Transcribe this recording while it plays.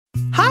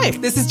Hi,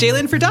 this is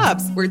Jalen for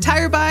Dobbs, where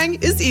tire buying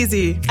is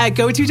easy. At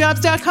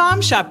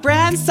GoToDobbs.com, shop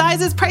brands,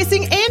 sizes,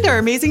 pricing, and our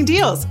amazing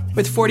deals.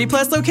 With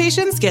 40-plus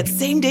locations, get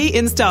same-day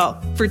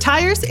install. For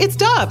tires, it's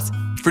Dobbs.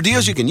 For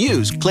deals you can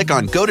use, click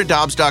on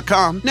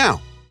GoToDobbs.com now.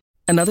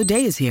 Another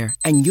day is here,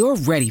 and you're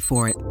ready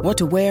for it. What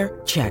to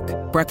wear? Check.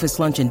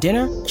 Breakfast, lunch, and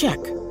dinner?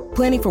 Check.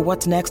 Planning for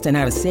what's next and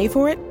how to save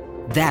for it?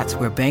 That's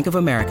where Bank of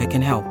America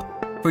can help.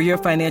 For your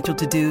financial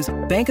to-dos,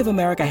 Bank of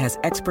America has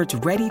experts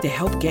ready to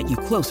help get you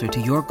closer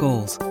to your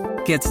goals.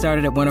 Get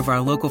started at one of our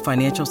local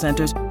financial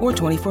centers or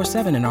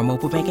 24/7 in our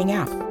mobile banking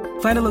app.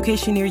 Find a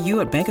location near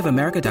you at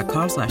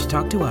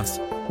bankofamerica.com/talktous.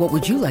 What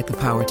would you like the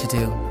power to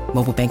do?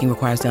 Mobile banking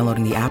requires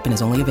downloading the app and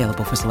is only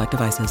available for select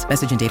devices.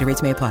 Message and data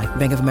rates may apply.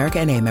 Bank of America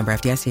N.A., member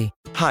FDIC.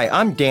 Hi,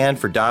 I'm Dan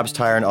for Dobbs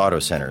Tire and Auto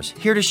Centers,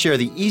 here to share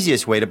the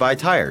easiest way to buy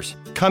tires.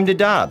 Come to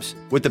Dobbs.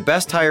 With the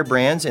best tire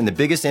brands and the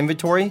biggest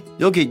inventory,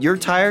 you'll get your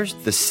tires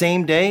the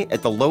same day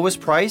at the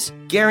lowest price,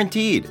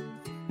 guaranteed.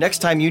 Next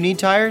time you need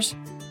tires,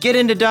 get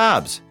into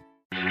Dobbs.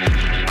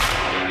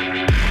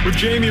 With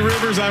Jamie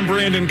Rivers, I'm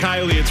Brandon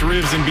Kiley. It's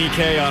Rivs and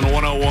BK on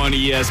 101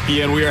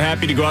 ESPN. We are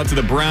happy to go out to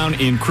the Brown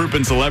in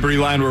Crouppen Celebrity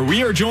Line, where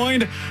we are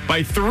joined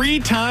by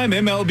three-time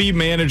MLB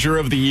Manager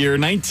of the Year,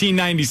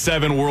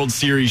 1997 World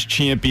Series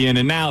champion,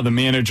 and now the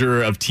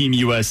manager of Team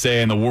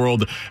USA and the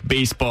World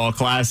Baseball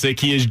Classic.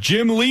 He is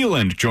Jim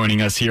Leyland,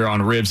 joining us here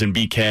on Rivs and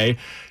BK.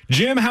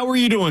 Jim, how are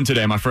you doing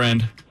today, my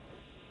friend?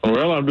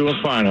 Well, I'm doing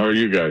fine. How are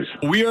you guys?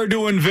 We are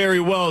doing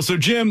very well. So,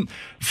 Jim,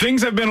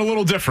 things have been a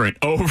little different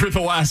over the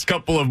last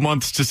couple of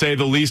months, to say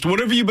the least. What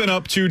have you been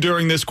up to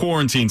during this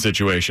quarantine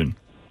situation?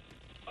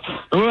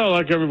 Well,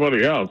 like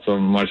everybody else,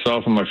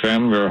 myself and my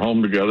family are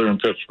home together in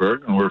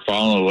Pittsburgh, and we're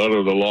following the letter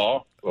of the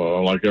law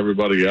like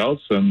everybody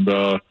else. And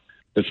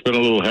it's been a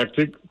little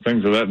hectic,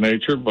 things of that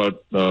nature,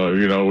 but,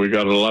 we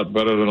got it a lot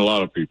better than a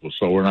lot of people,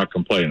 so we're not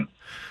complaining.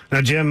 Now,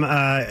 Jim,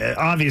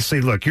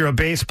 obviously, look, you're a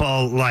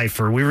baseball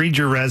lifer. We read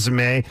your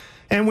resume,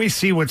 and we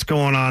see what's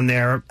going on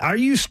there. Are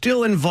you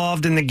still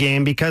involved in the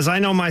game? Because I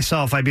know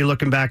myself, I'd be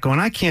looking back going,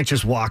 I can't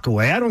just walk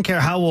away. I don't care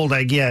how old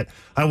I get.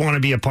 I want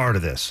to be a part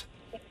of this.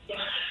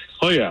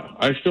 Oh, yeah.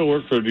 I still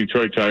work for the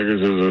Detroit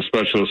Tigers as a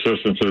special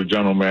assistant to the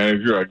general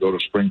manager. I go to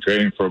spring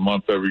training for a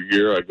month every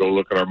year. I go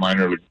look at our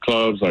minor league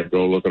clubs. I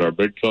go look at our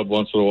big club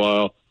once in a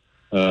while.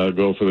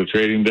 Go for the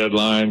trading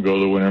deadline, go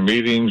to winter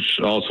meetings,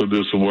 also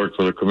do some work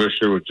for the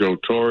commissioner with Joe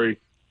Torre.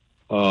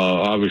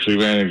 Obviously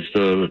managed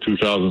the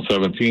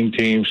 2017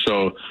 team.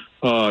 So,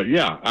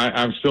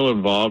 I'm still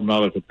involved,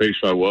 not at the pace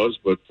I was,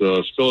 but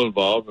still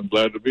involved and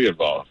glad to be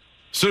involved.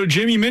 So,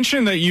 Jim, you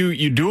mentioned that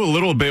you do a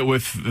little bit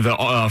with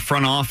the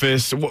front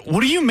office.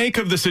 What do you make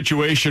of the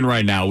situation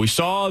right now? We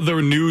saw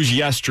the news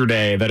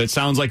yesterday that it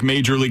sounds like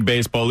Major League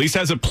Baseball at least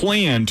has a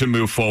plan to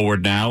move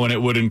forward now, and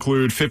it would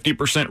include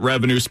 50%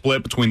 revenue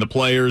split between the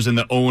players and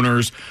the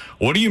owners.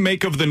 What do you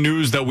make of the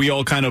news that we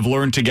all kind of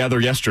learned together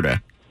yesterday?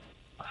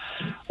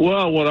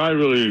 Well, what I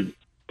really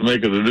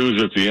make of the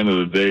news at the end of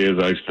the day is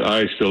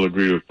I still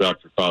agree with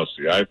Dr.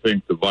 Fauci. I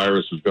think the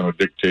virus is going to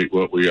dictate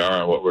what we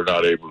are and what we're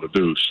not able to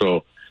do.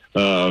 So,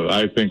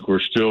 I think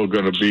we're still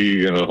going to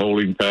be in a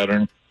holding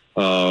pattern.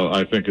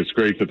 I think it's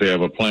great that they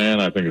have a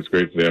plan. I think it's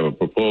great that they have a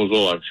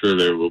proposal. I'm sure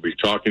they will be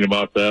talking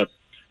about that.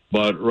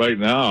 But right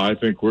now, I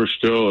think we're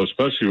still,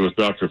 especially with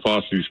Dr.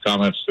 Fauci's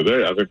comments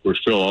today, I think we're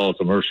still all at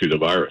the mercy of the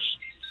virus.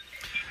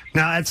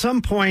 Now, at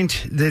some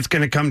point, it's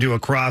going to come to a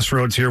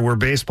crossroads here where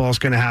baseball is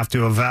going to have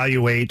to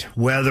evaluate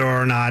whether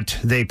or not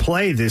they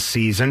play this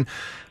season.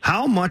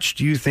 How much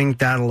do you think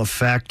that'll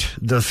affect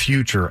the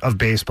future of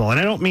baseball? And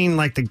I don't mean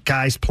like the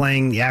guys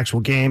playing the actual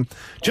game,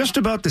 just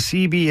about the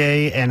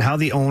CBA and how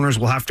the owners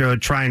will have to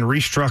try and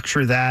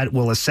restructure that.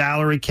 Will a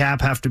salary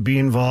cap have to be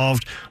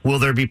involved? Will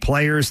there be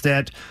players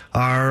that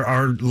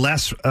are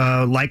less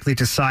likely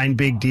to sign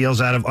big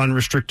deals out of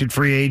unrestricted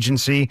free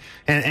agency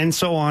and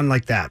so on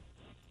like that?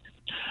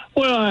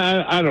 Well,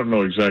 I don't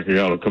know exactly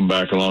how to come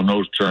back along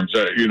those terms.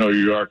 You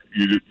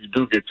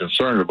do get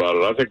concerned about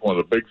it. I think one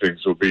of the big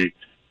things will be,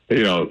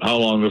 how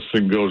long this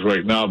thing goes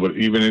right now, but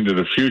even into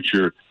the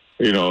future,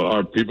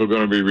 are people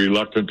going to be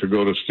reluctant to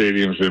go to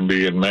stadiums and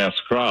be in mass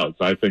crowds?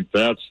 I think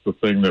that's the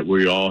thing that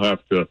we all have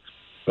to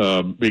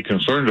be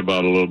concerned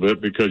about a little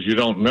bit, because you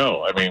don't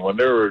know. I mean, when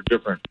there were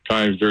different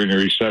times during the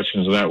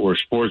recessions and that where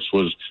sports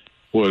was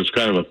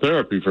kind of a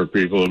therapy for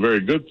people, a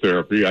very good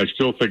therapy, I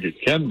still think it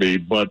can be,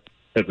 but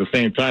at the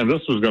same time, this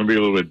was going to be a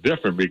little bit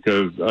different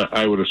because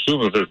I would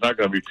assume that there's not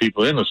going to be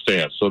people in the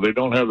stands. So they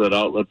don't have that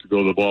outlet to go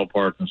to the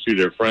ballpark and see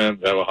their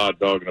friends, have a hot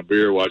dog and a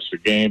beer, watch the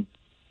game,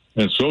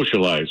 and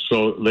socialize.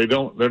 So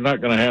they're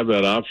not going to have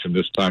that option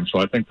this time. So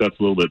I think that's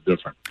a little bit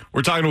different.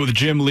 We're talking with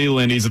Jim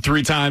Leyland. He's a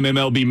three-time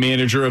MLB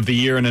Manager of the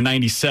Year and a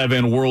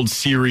 97 World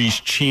Series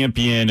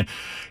champion.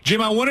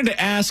 Jim, I wanted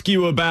to ask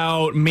you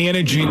about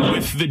managing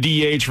with the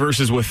DH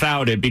versus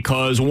without it,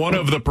 because one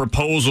of the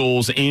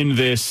proposals in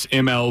this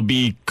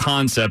MLB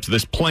concept,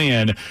 this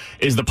plan,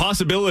 is the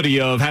possibility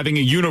of having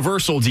a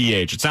universal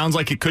DH. It sounds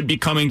like it could be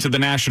coming to the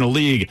National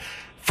League.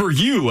 For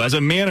you as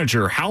a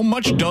manager, how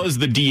much does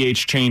the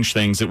DH change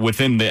things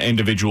within the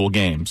individual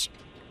games?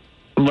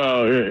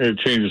 Well, it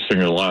changes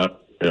things a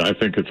lot. I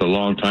think it's a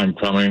long time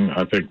coming.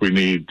 I think we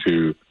need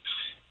to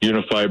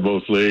unify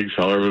both leagues.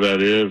 However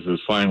that is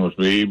fine with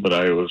me, but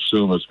I would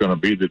assume it's going to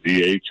be the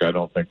DH. I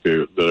don't think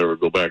they'll ever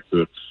go back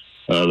to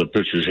the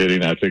pitchers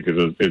hitting. I think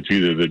it's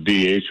either the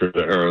DH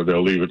or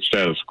they'll leave it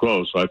status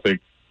quo. So I think,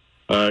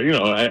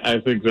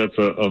 I think that's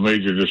a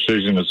major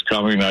decision that's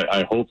coming.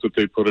 I hope that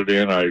they put it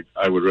in.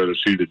 I would rather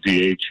see the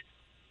DH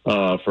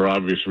for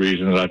obvious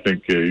reasons. I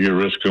think you're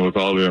risking with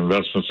all the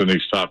investments in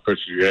these top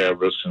pitchers you have,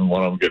 risking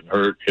one of them getting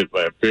hurt, hit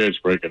by a pitch,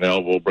 break an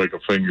elbow, break a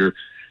finger,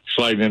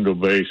 sliding into a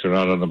base or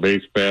not on the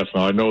base pass.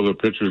 Now, I know the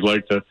pitchers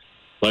like to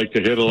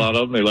hit a lot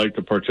of them. They like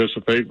to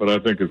participate, but I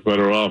think it's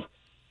better off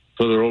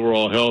for their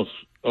overall health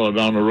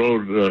down the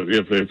road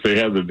if they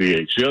have the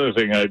DH. The other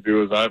thing I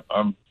do is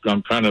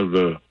I'm kind of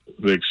the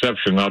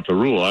exception, not the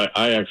rule.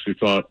 I actually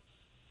thought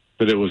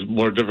that it was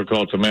more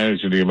difficult to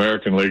manage in the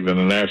American League than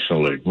the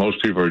National League.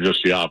 Most people are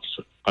just the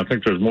opposite. I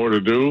think there's more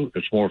to do.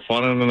 It's more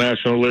fun in the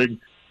National League,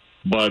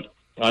 but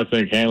I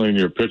think handling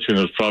your pitching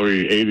is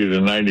probably 80 to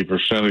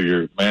 90% of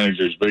your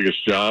manager's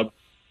biggest job.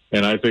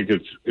 And I think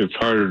it's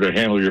harder to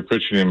handle your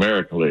pitching in the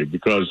American League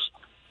because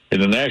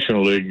in the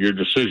National League, your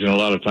decision a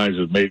lot of times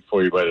is made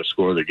for you by the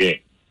score of the game.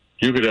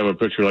 You could have a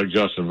pitcher like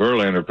Justin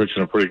Verlander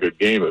pitching a pretty good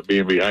game, but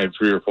being behind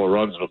 3 or 4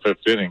 runs in the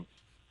 5th inning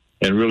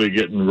and really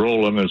getting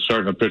rolling and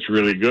starting to pitch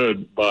really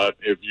good. But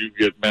if you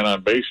get men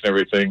on base and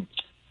everything,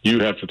 you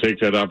have to take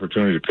that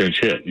opportunity to pinch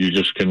hit. You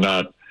just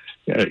cannot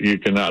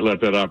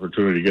let that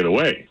opportunity get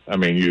away. I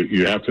mean,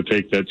 you have to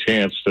take that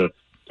chance to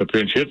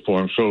pinch hit for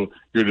them. So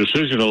your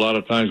decision a lot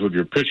of times with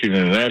your pitching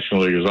in the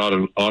National League is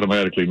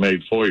automatically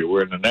made for you.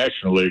 Where in the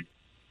National League,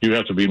 you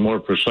have to be more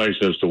precise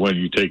as to when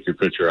you take your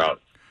pitcher out.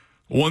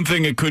 One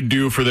thing it could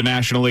do for the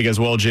National League as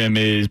well, Jim,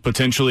 is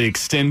potentially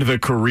extend the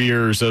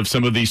careers of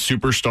some of these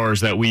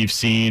superstars that we've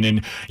seen.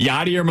 And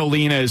Yadier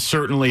Molina is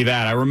certainly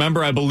that.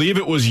 I believe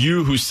it was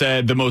you who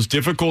said the most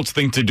difficult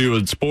thing to do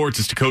in sports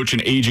is to coach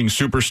an aging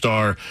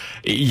superstar.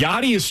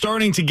 Yadi is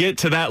starting to get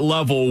to that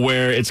level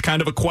where it's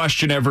kind of a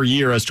question every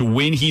year as to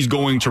when he's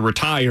going to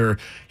retire.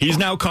 He's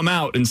now come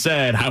out and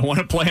said, I want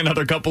to play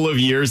another couple of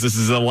years. This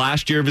is the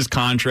last year of his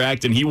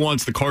contract, and he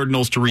wants the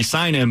Cardinals to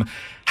re-sign him.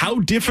 How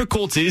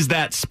difficult is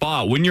that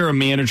spot when you're a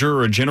manager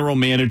or a general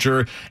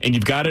manager and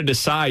you've got to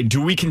decide,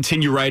 do we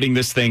continue writing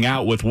this thing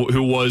out with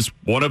who was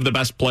one of the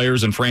best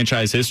players in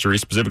franchise history,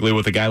 specifically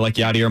with a guy like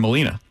Yadier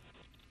Molina?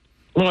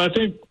 Well, I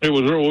think it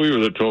was Earl Weaver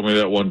that told me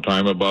that one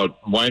time about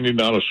winding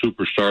down a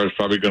superstar is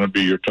probably going to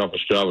be your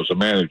toughest job as a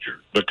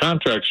manager. The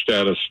contract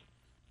status,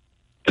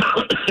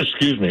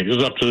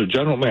 is up to the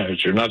general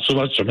manager, not so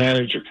much the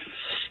manager.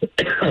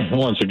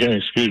 Once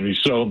again,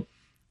 So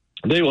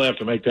they will have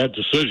to make that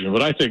decision.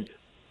 But I think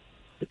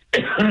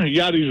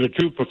Yadi's a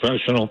true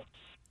professional.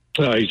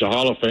 He's a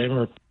Hall of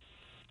Famer.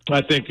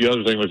 I think the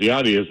other thing with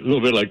Yadi is a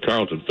little bit like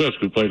Carlton Fisk,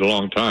 who played a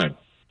long time.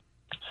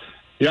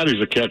 Yadi's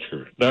a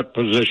catcher. That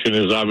position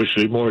is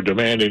obviously more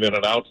demanding than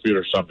an outfield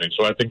or something.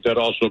 So I think that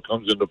also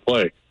comes into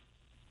play.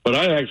 But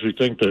I actually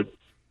think that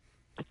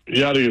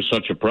Yadi is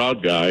such a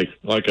proud guy.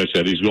 Like I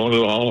said, he's going to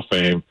the Hall of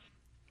Fame.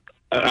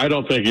 I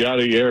don't think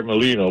Yadier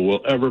Molina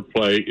will ever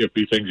play if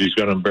he thinks he's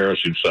going to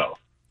embarrass himself.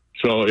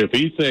 So if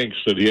he thinks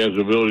that he has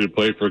the ability to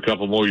play for a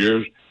couple more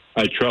years,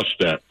 I trust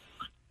that.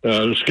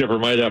 The skipper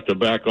might have to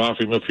back off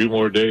him a few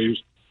more days,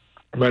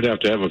 might have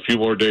to have a few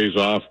more days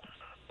off.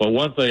 But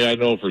one thing I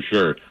know for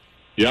sure,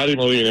 Yadier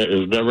Molina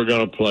is never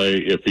going to play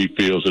if he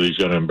feels that he's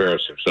going to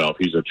embarrass himself.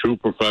 He's a true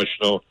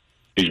professional.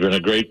 He's been a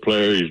great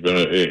player. He's been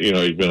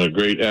a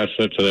great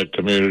asset to that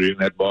community and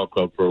that ball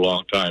club for a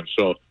long time.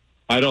 So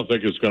I don't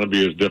think it's going to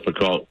be as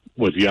difficult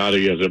with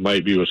Yadi as it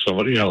might be with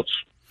somebody else.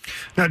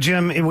 Now,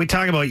 Jim, we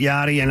talk about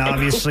Yadi, and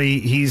obviously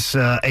he's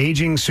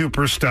aging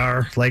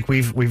superstar, like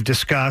we've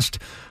discussed.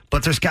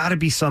 But there's got to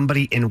be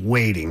somebody in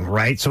waiting,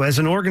 right? So as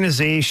an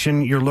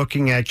organization, you're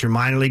looking at your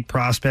minor league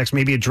prospects,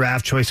 maybe a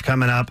draft choice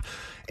coming up.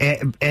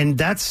 And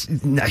that's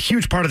a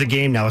huge part of the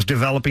game now is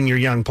developing your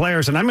young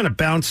players. And I'm going to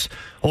bounce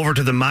over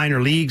to the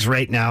minor leagues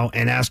right now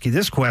and ask you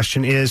this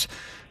question is,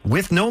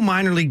 with no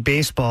minor league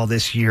baseball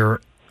this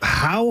year,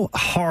 how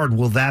hard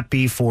will that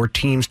be for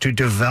teams to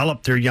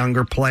develop their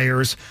younger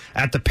players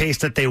at the pace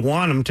that they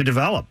want them to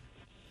develop?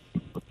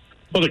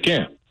 Well, they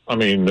can't. I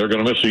mean, they're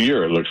going to miss a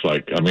year, it looks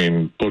like. I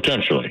mean,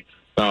 potentially.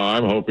 Now,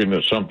 I'm hoping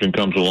that something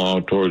comes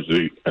along towards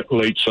the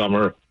late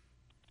summer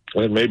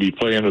and maybe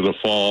play into the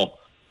fall.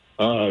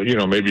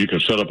 Maybe you can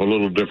set up a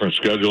little different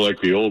schedule like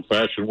the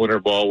old-fashioned winter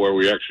ball where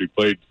we actually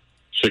played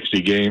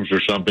 60 games or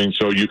something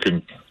so you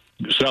can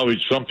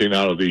salvage something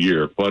out of the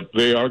year. But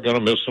they are going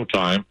to miss some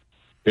time.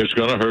 It's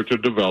going to hurt the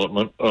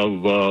development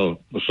of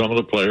some of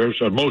the players,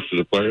 most of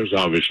the players,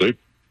 obviously,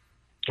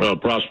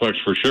 prospects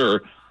for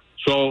sure.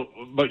 So,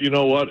 but you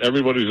know what?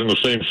 Everybody's in the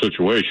same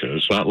situation.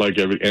 It's not like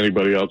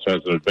anybody else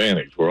has an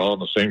advantage. We're all in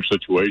the same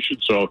situation.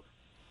 So,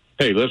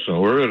 hey, listen,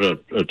 we're at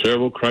a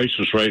terrible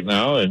crisis right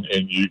now, and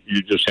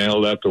you just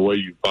handle that the way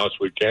you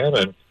possibly can.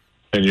 And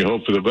and you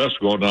hope for the best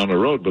going down the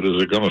road. But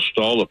is it going to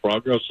stall the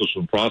progress of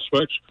some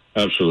prospects?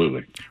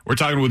 Absolutely. We're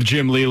talking with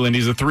Jim Leyland.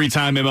 He's a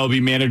 3-time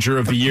MLB Manager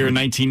of the Year,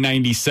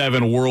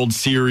 1997 World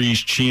Series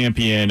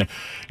champion.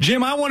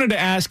 Jim, I wanted to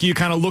ask you,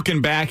 kind of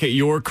looking back at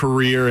your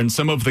career and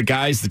some of the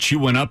guys that you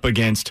went up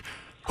against,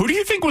 who do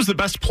you think was the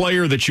best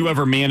player that you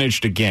ever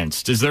managed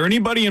against? Is there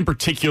anybody in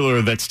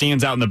particular that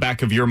stands out in the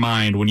back of your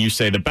mind when you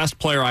say the best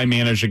player I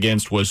managed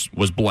against was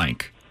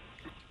blank?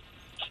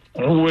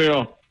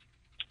 Well,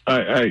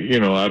 I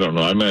don't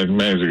know. I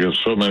managed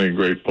against so many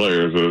great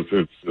players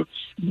that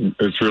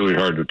it's really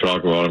hard to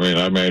talk about. I mean,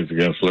 I managed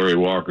against Larry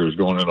Walker, who's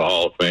going into the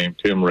Hall of Fame,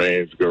 Tim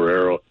Raines,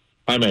 Guerrero.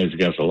 I managed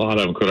against a lot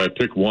of them. Could I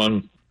pick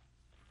one?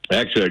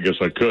 Actually, I guess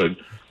I could,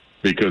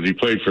 because he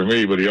played for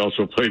me, but he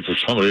also played for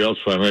somebody else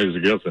who I managed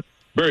against.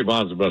 Barry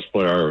Bonds the best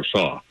player I ever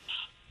saw.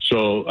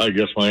 So I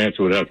guess my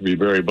answer would have to be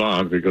Barry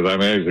Bonds, because I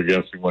managed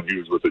against him when he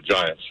was with the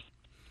Giants.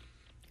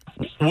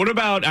 What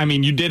about, I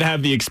mean, you did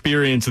have the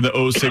experience of the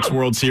 2006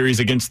 World Series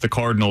against the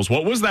Cardinals.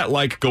 What was that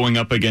like going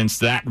up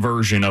against that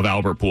version of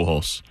Albert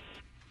Pujols?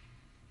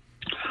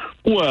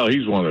 Well, I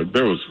think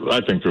there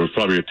was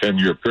probably a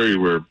 10-year period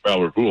where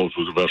Albert Pujols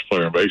was the best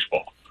player in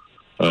baseball.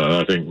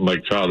 I think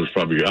Mike Trout is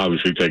probably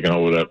obviously taking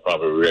over that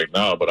probably right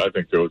now, but I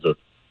think there was a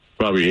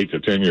probably 8 to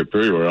 10 year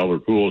period where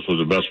Albert Pujols was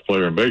the best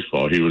player in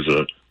baseball. He was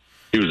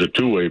a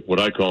two-way, what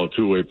I call a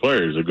two-way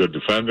player. He was a good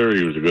defender.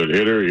 He was a good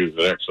hitter. He was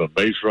an excellent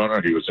base runner.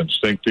 He was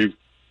instinctive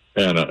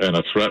and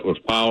a threat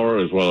with power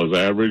as well as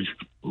average.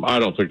 I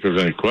don't think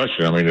there's any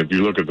question. I mean, if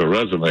you look at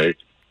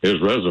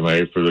his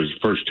resume for his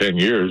first 10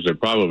 years, they're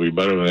probably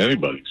better than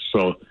anybody's.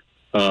 So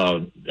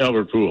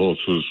Albert Pujols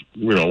was,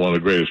 one of the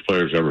greatest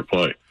players ever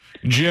played.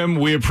 Jim,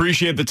 we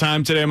appreciate the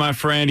time today, my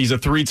friend. He's a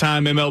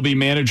 3-time MLB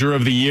Manager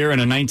of the Year and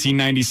a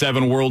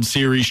 1997 World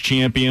Series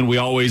champion. We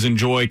always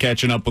enjoy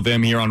catching up with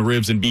him here on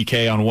Rivs and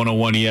BK on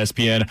 101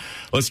 ESPN.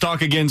 Let's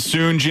talk again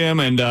soon, Jim,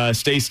 and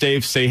stay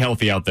safe, stay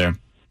healthy out there.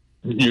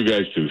 You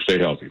guys too. Stay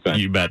healthy.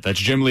 Thanks. You bet. That's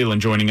Jim Leyland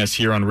joining us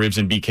here on Rivs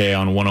and BK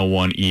on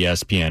 101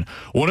 ESPN.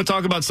 I want to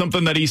talk about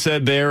something that he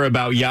said there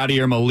about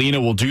Yadier Molina.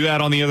 We'll do that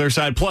on the other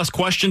side. Plus,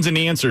 questions and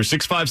answers.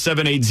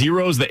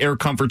 65780 is the Air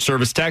Comfort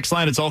Service text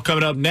line. It's all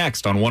coming up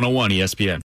next on 101 ESPN.